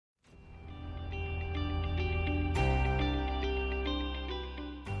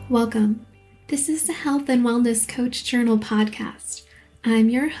Welcome. This is the Health and Wellness Coach Journal podcast. I'm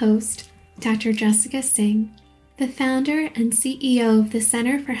your host, Dr. Jessica Singh, the founder and CEO of the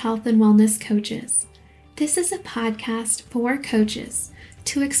Center for Health and Wellness Coaches. This is a podcast for coaches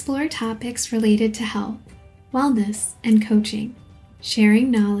to explore topics related to health, wellness, and coaching,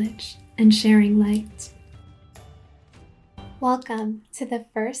 sharing knowledge and sharing light. Welcome to the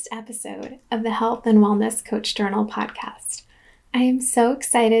first episode of the Health and Wellness Coach Journal podcast. I am so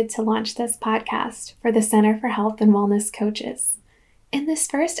excited to launch this podcast for the Center for Health and Wellness Coaches. In this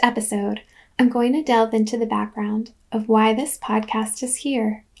first episode, I'm going to delve into the background of why this podcast is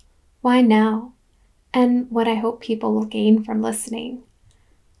here, why now, and what I hope people will gain from listening.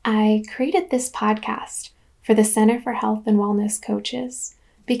 I created this podcast for the Center for Health and Wellness Coaches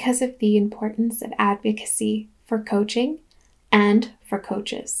because of the importance of advocacy for coaching and for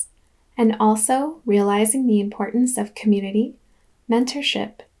coaches, and also realizing the importance of community,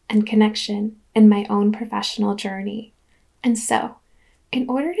 mentorship, and connection in my own professional journey. And so, in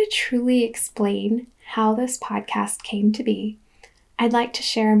order to truly explain how this podcast came to be, I'd like to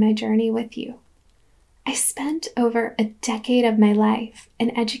share my journey with you. I spent over a decade of my life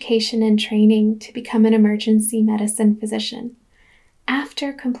in education and training to become an emergency medicine physician.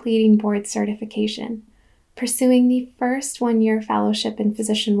 After completing board certification, pursuing the first one-year fellowship in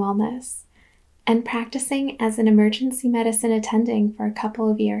physician wellness, and practicing as an emergency medicine attending for a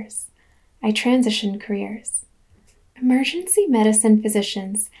couple of years, I transitioned careers. Emergency medicine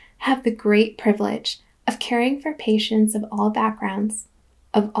physicians have the great privilege of caring for patients of all backgrounds,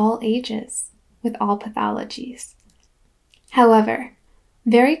 of all ages, with all pathologies. However,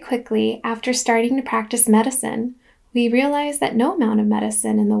 very quickly after starting to practice medicine, we realized that no amount of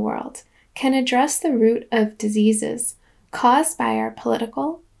medicine in the world can address the root of diseases caused by our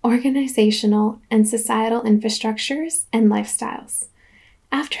political, organizational, and societal infrastructures and lifestyles.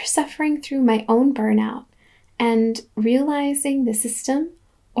 After suffering through my own burnout and realizing the system,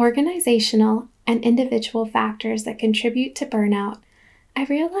 organizational, and individual factors that contribute to burnout, I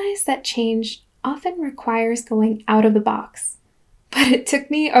realized that change often requires going out of the box. But it took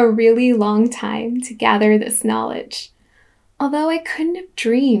me a really long time to gather this knowledge. Although I couldn't have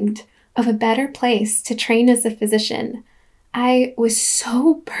dreamed of a better place to train as a physician, I was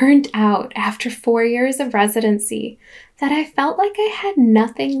so burnt out after 4 years of residency that I felt like I had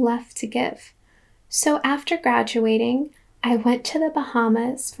nothing left to give. So after graduating, I went to the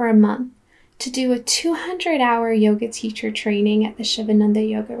Bahamas for a month to do a 200-hour yoga teacher training at the Shivananda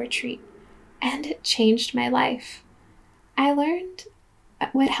Yoga Retreat, and it changed my life. I learned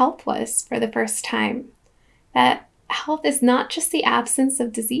what health was for the first time, that health is not just the absence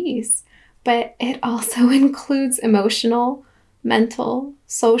of disease, but it also includes emotional, mental,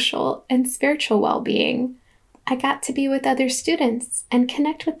 social, and spiritual well-being. I got to be with other students and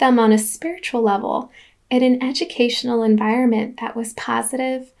connect with them on a spiritual level in an educational environment that was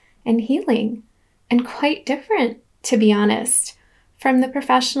positive and healing, and quite different, to be honest, from the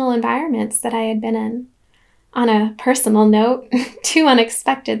professional environments that I had been in. On a personal note, two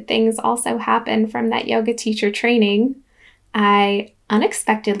unexpected things also happened from that yoga teacher training. I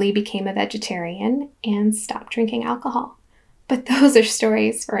unexpectedly became a vegetarian and stopped drinking alcohol. But those are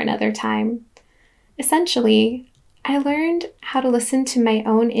stories for another time. Essentially, I learned how to listen to my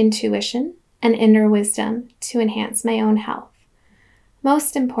own intuition and inner wisdom to enhance my own health.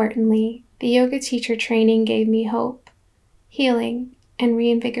 Most importantly, the yoga teacher training gave me hope, healing, and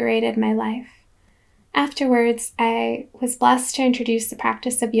reinvigorated my life. Afterwards, I was blessed to introduce the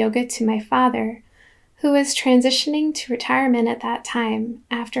practice of yoga to my father, who was transitioning to retirement at that time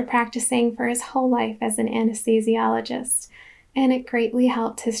after practicing for his whole life as an anesthesiologist, and it greatly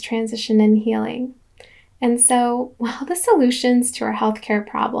helped his transition and healing. And so, while the solutions to our healthcare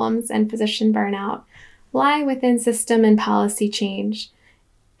problems and physician burnout lie within system and policy change,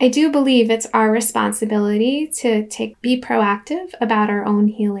 I do believe it's our responsibility to be proactive about our own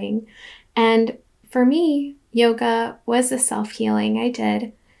healing. And for me, yoga was a self-healing I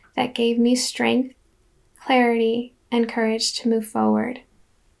did that gave me strength, clarity, and courage to move forward.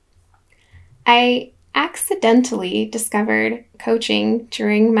 I accidentally discovered coaching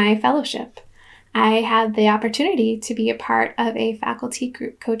during my fellowship. I had the opportunity to be a part of a faculty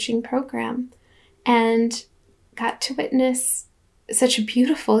group coaching program and got to witness such a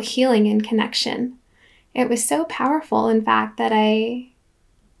beautiful healing and connection. It was so powerful, in fact, that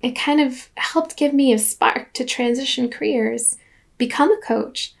it kind of helped give me a spark to transition careers, become a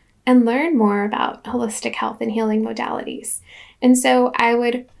coach, and learn more about holistic health and healing modalities. And so I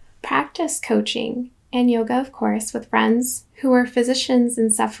would practice coaching and yoga, of course, with friends who were physicians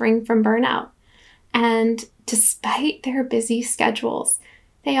and suffering from burnout. And despite their busy schedules,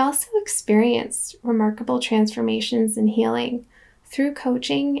 They also experienced remarkable transformations and healing through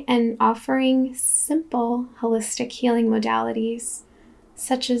coaching and offering simple holistic healing modalities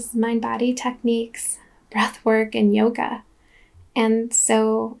such as mind-body techniques, breath work, and yoga. And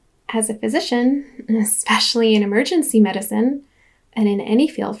so, as a physician, especially in emergency medicine, and in any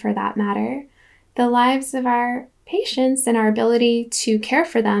field for that matter, the lives of our patients and our ability to care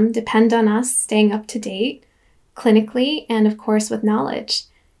for them depend on us staying up to date clinically and, of course, with knowledge.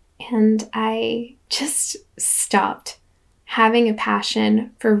 And I just stopped having a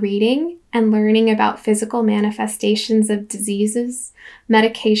passion for reading and learning about physical manifestations of diseases,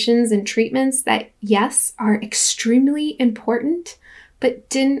 medications, and treatments that, yes, are extremely important, but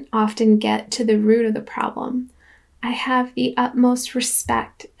didn't often get to the root of the problem. I have the utmost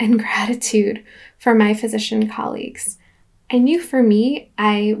respect and gratitude for my physician colleagues. I knew for me,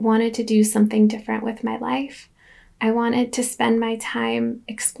 I wanted to do something different with my life. I wanted to spend my time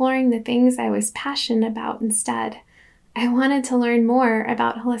exploring the things I was passionate about instead. I wanted to learn more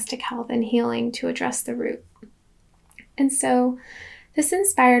about holistic health and healing to address the root. And so this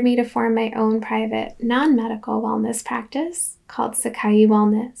inspired me to form my own private non-medical wellness practice called Sakai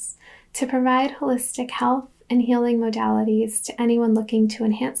Wellness to provide holistic health and healing modalities to anyone looking to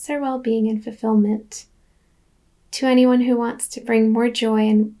enhance their well-being and fulfillment, to anyone who wants to bring more joy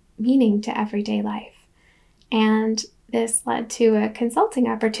and meaning to everyday life. And this led to a consulting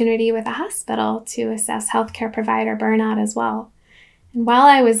opportunity with a hospital to assess healthcare provider burnout as well. And while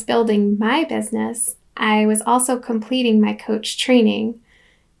I was building my business, I was also completing my coach training.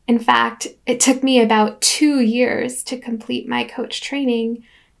 In fact, it took me about 2 years to complete my coach training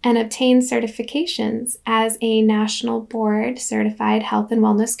and obtain certifications as a national board certified health and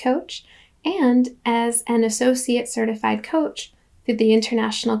wellness coach and as an associate certified coach through the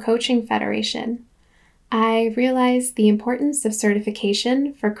International Coaching Federation. I realized the importance of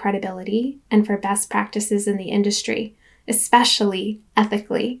certification for credibility and for best practices in the industry, especially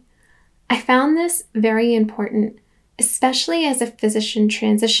ethically. I found this very important, especially as a physician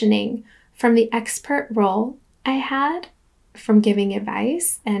transitioning from the expert role I had from giving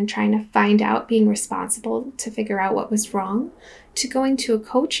advice and trying to find out, being responsible to figure out what was wrong, to going to a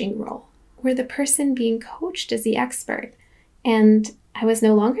coaching role where the person being coached is the expert, and I was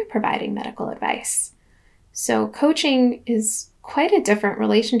no longer providing medical advice. So coaching is quite a different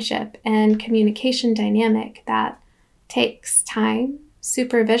relationship and communication dynamic that takes time,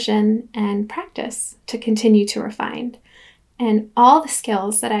 supervision, and practice to continue to refine. And all the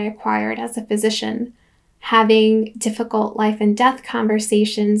skills that I acquired as a physician, having difficult life and death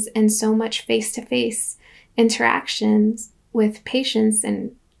conversations and so much face-to-face interactions with patients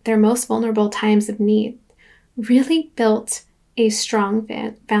in their most vulnerable times of need, really built a strong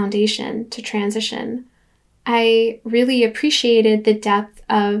foundation to transition. I really appreciated the depth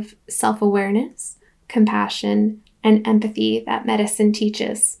of self-awareness, compassion, and empathy that medicine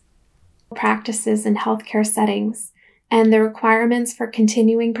teaches, practices in healthcare settings, and the requirements for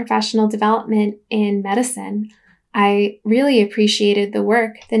continuing professional development in medicine. I really appreciated the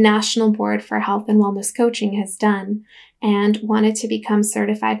work the National Board for Health and Wellness Coaching has done and wanted to become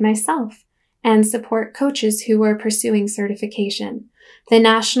certified myself and support coaches who are pursuing certification. The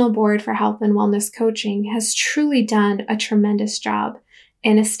National Board for Health and Wellness Coaching has truly done a tremendous job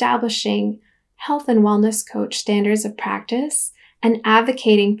in establishing health and wellness coach standards of practice and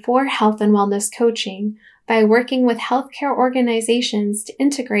advocating for health and wellness coaching by working with healthcare organizations to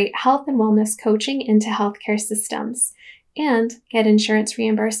integrate health and wellness coaching into healthcare systems and get insurance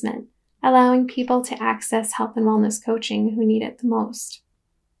reimbursement, allowing people to access health and wellness coaching who need it the most.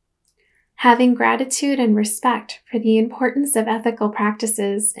 Having gratitude and respect for the importance of ethical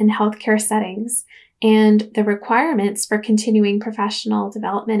practices in healthcare settings and the requirements for continuing professional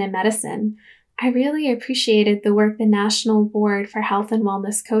development in medicine, I really appreciated the work the National Board for Health and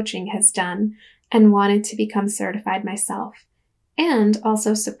Wellness Coaching has done and wanted to become certified myself, and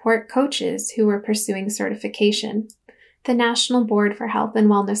also support coaches who were pursuing certification. The National Board for Health and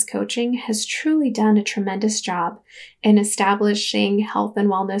Wellness Coaching has truly done a tremendous job in establishing health and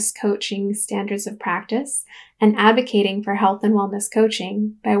wellness coaching standards of practice and advocating for health and wellness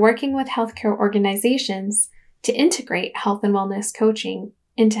coaching by working with healthcare organizations to integrate health and wellness coaching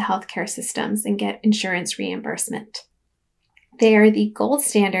into healthcare systems and get insurance reimbursement. They are the gold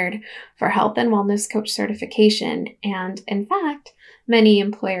standard for health and wellness coach certification, and in fact, many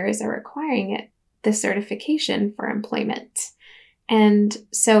employers are requiring it, the certification for employment. And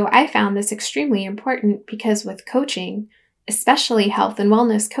so I found this extremely important because with coaching, especially health and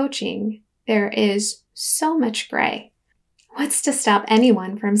wellness coaching, there is so much gray. What's to stop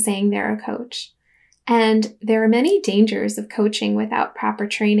anyone from saying they're a coach? And there are many dangers of coaching without proper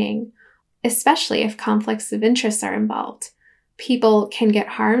training, especially if conflicts of interest are involved. People can get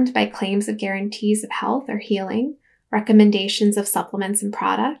harmed by claims of guarantees of health or healing, recommendations of supplements and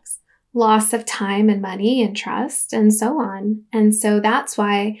products, loss of time and money and trust, and so on. And so that's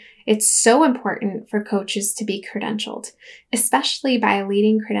why it's so important for coaches to be credentialed, especially by a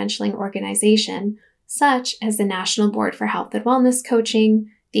leading credentialing organization, such as the National Board for Health and Wellness Coaching,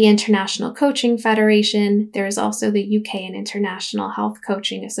 the International Coaching Federation. There's also the UK and International Health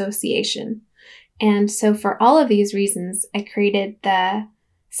Coaching Association. And so for all of these reasons, I created the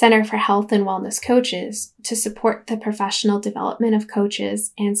Center for Health and Wellness Coaches to support the professional development of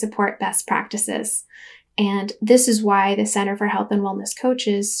coaches and support best practices. And this is why the Center for Health and Wellness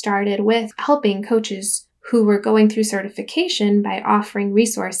Coaches started with helping coaches who were going through certification by offering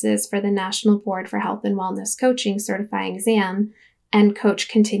resources for the National Board for Health and Wellness Coaching certifying exam and coach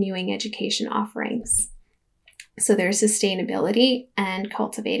continuing education offerings. So there's sustainability and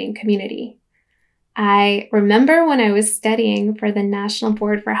cultivating community. I remember when I was studying for the National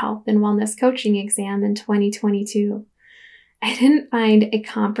Board for Health and Wellness Coaching exam in 2022, I didn't find a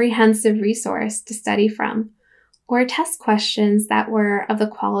comprehensive resource to study from or test questions that were of the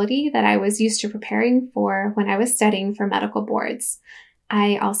quality that I was used to preparing for when I was studying for medical boards.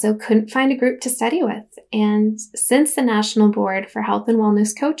 I also couldn't find a group to study with. And since the National Board for Health and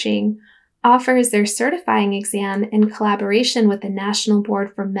Wellness Coaching offers their certifying exam in collaboration with the National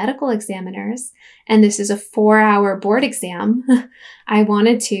Board for Medical Examiners, and this is a 4-hour board exam, I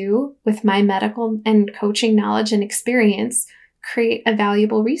wanted to, with my medical and coaching knowledge and experience, create a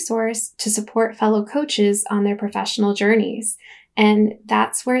valuable resource to support fellow coaches on their professional journeys. And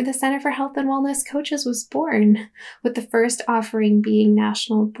that's where the Center for Health and Wellness Coaches was born, with the first offering being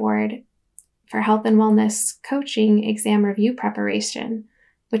National Board for Health and Wellness Coaching exam review preparation,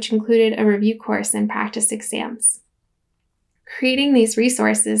 which included a review course and practice exams. Creating these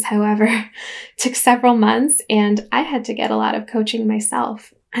resources, however, took several months, and I had to get a lot of coaching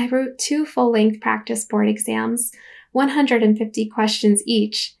myself. I wrote 2 full-length practice board exams, 150 questions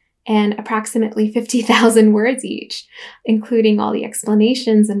each, and approximately 50,000 words each, including all the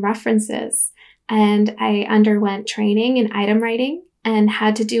explanations and references. And I underwent training in item writing and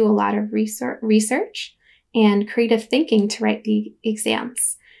had to do a lot of research and creative thinking to write the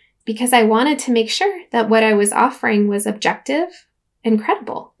exams, because I wanted to make sure that what I was offering was objective and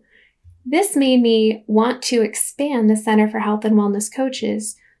credible. This made me want to expand the Center for Health and Wellness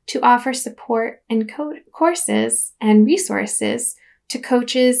Coaches to offer support and courses and resources to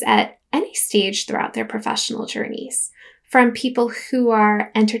coaches at any stage throughout their professional journeys, from people who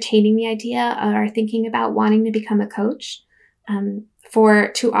are entertaining the idea or are thinking about wanting to become a coach,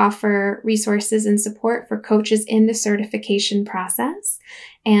 to offer resources and support for coaches in the certification process,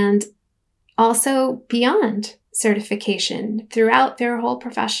 and also beyond certification throughout their whole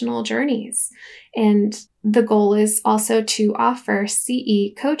professional journeys. And the goal is also to offer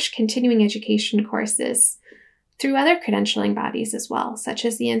CE coach continuing education courses through other credentialing bodies as well, such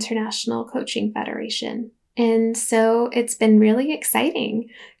as the International Coaching Federation. And so it's been really exciting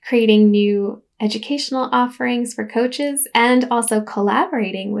creating new educational offerings for coaches and also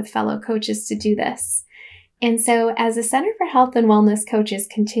collaborating with fellow coaches to do this. And so as the Center for Health and Wellness Coaches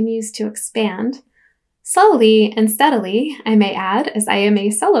continues to expand, slowly and steadily, I may add, as I am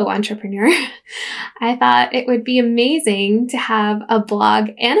a solo entrepreneur, I thought it would be amazing to have a blog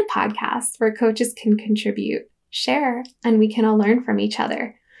and a podcast where coaches can contribute, share, and we can all learn from each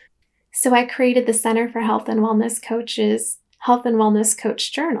other. So I created the Center for Health and Wellness Coaches Health and Wellness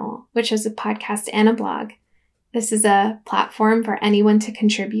Coach Journal, which is a podcast and a blog. This is a platform for anyone to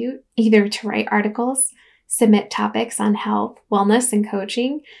contribute, either to write articles, submit topics on health, wellness, and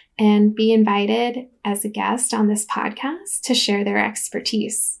coaching, and be invited as a guest on this podcast to share their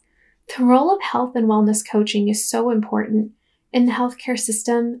expertise. The role of health and wellness coaching is so important in the healthcare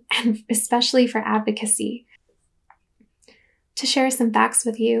system, and especially for advocacy. To share some facts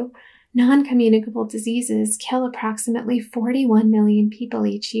with you, non-communicable diseases kill approximately 41 million people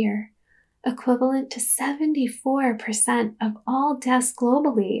each year, equivalent to 74% of all deaths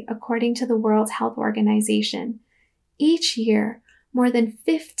globally, according to the World Health Organization. Each year, more than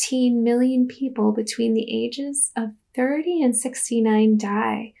 15 million people between the ages of 30 and 69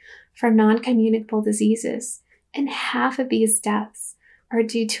 die from non-communicable diseases, and half of these deaths are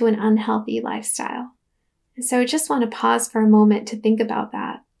due to an unhealthy lifestyle. And so I just want to pause for a moment to think about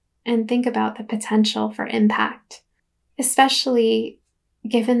that and think about the potential for impact, especially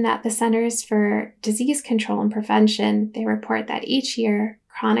given that the Centers for Disease Control and Prevention, they report that each year,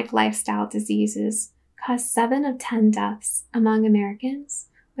 chronic lifestyle diseases cause 7 of 10 deaths among Americans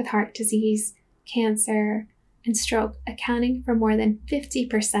with heart disease, cancer, and stroke, accounting for more than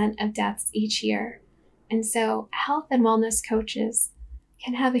 50% of deaths each year. And so health and wellness coaches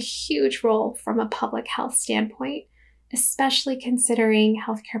can have a huge role from a public health standpoint, especially considering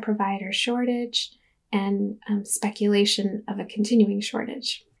healthcare provider shortage and speculation of a continuing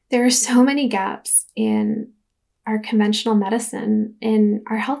shortage. There are so many gaps in our conventional medicine, in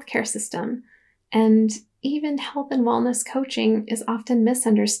our healthcare system, and even health and wellness coaching is often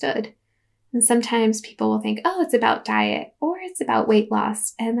misunderstood. And sometimes people will think, oh, it's about diet or it's about weight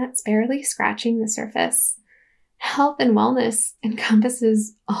loss, and that's barely scratching the surface. Health and wellness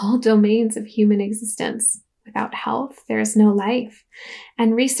encompasses all domains of human existence. Without health, there is no life.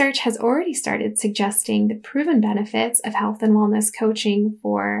 And research has already started suggesting the proven benefits of health and wellness coaching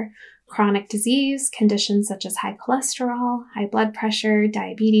for chronic disease, conditions such as high cholesterol, high blood pressure,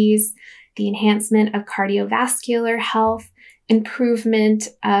 diabetes, the enhancement of cardiovascular health, improvement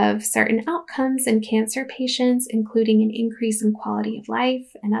of certain outcomes in cancer patients, including an increase in quality of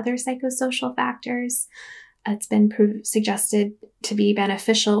life and other psychosocial factors. It's been suggested to be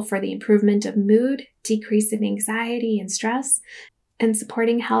beneficial for the improvement of mood, decrease in anxiety and stress, and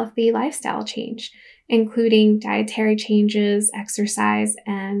supporting healthy lifestyle change, including dietary changes, exercise,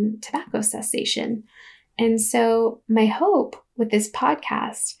 and tobacco cessation. And so my hope with this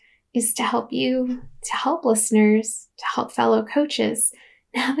podcast is to help you, to help listeners, to help fellow coaches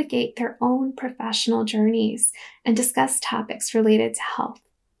navigate their own professional journeys and discuss topics related to health,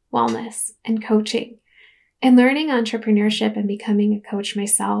 wellness, and coaching. In learning entrepreneurship and becoming a coach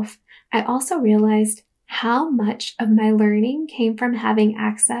myself, I also realized how much of my learning came from having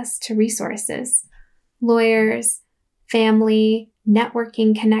access to resources, lawyers, family,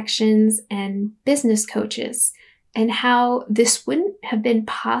 networking connections, and business coaches, and how this wouldn't have been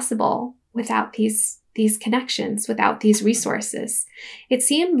possible without these connections, without these resources. It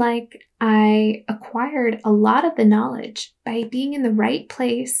seemed like I acquired a lot of the knowledge by being in the right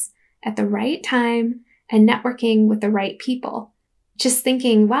place at the right time and networking with the right people. Just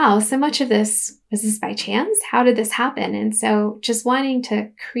thinking, wow, so much of this, was this by chance? How did this happen? And so just wanting to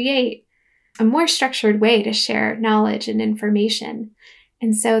create a more structured way to share knowledge and information.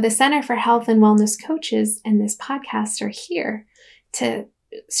 And so the Center for Health and Wellness Coaches and this podcast are here to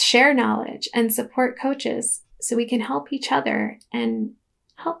share knowledge and support coaches so we can help each other and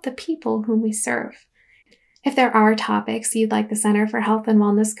help the people whom we serve. If there are topics you'd like the Center for Health and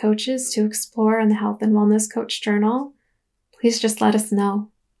Wellness Coaches to explore in the Health and Wellness Coach Journal, please just let us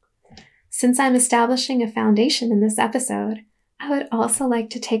know. Since I'm establishing a foundation in this episode, I would also like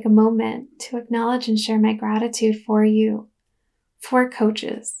to take a moment to acknowledge and share my gratitude for you, for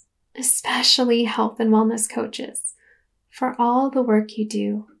coaches, especially health and wellness coaches, for all the work you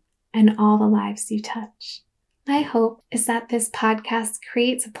do and all the lives you touch. My hope is that this podcast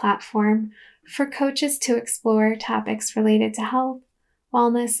creates a platform for coaches to explore topics related to health,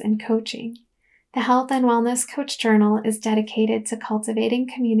 wellness, and coaching. The Health and Wellness Coach Journal is dedicated to cultivating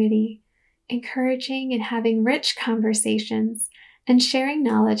community, encouraging and having rich conversations, and sharing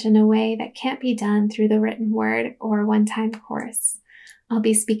knowledge in a way that can't be done through the written word or one-time course. I'll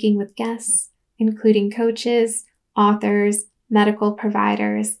be speaking with guests, including coaches, authors, medical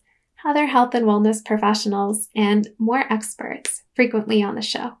providers, other health and wellness professionals, and more experts frequently on the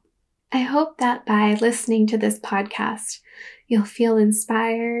show. I hope that by listening to this podcast, you'll feel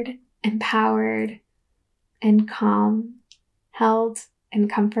inspired, empowered, and calm, held,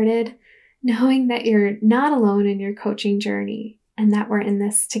 and comforted, knowing that you're not alone in your coaching journey and that we're in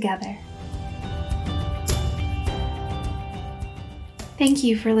this together. Thank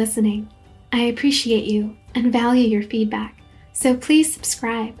you for listening. I appreciate you and value your feedback, so please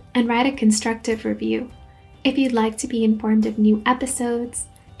subscribe and write a constructive review. If you'd like to be informed of new episodes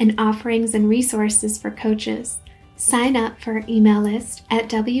and offerings and resources for coaches, sign up for our email list at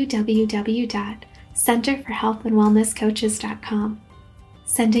www.centerforhealthandwellnesscoaches.com.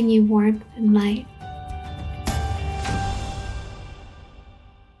 Sending you warmth and light.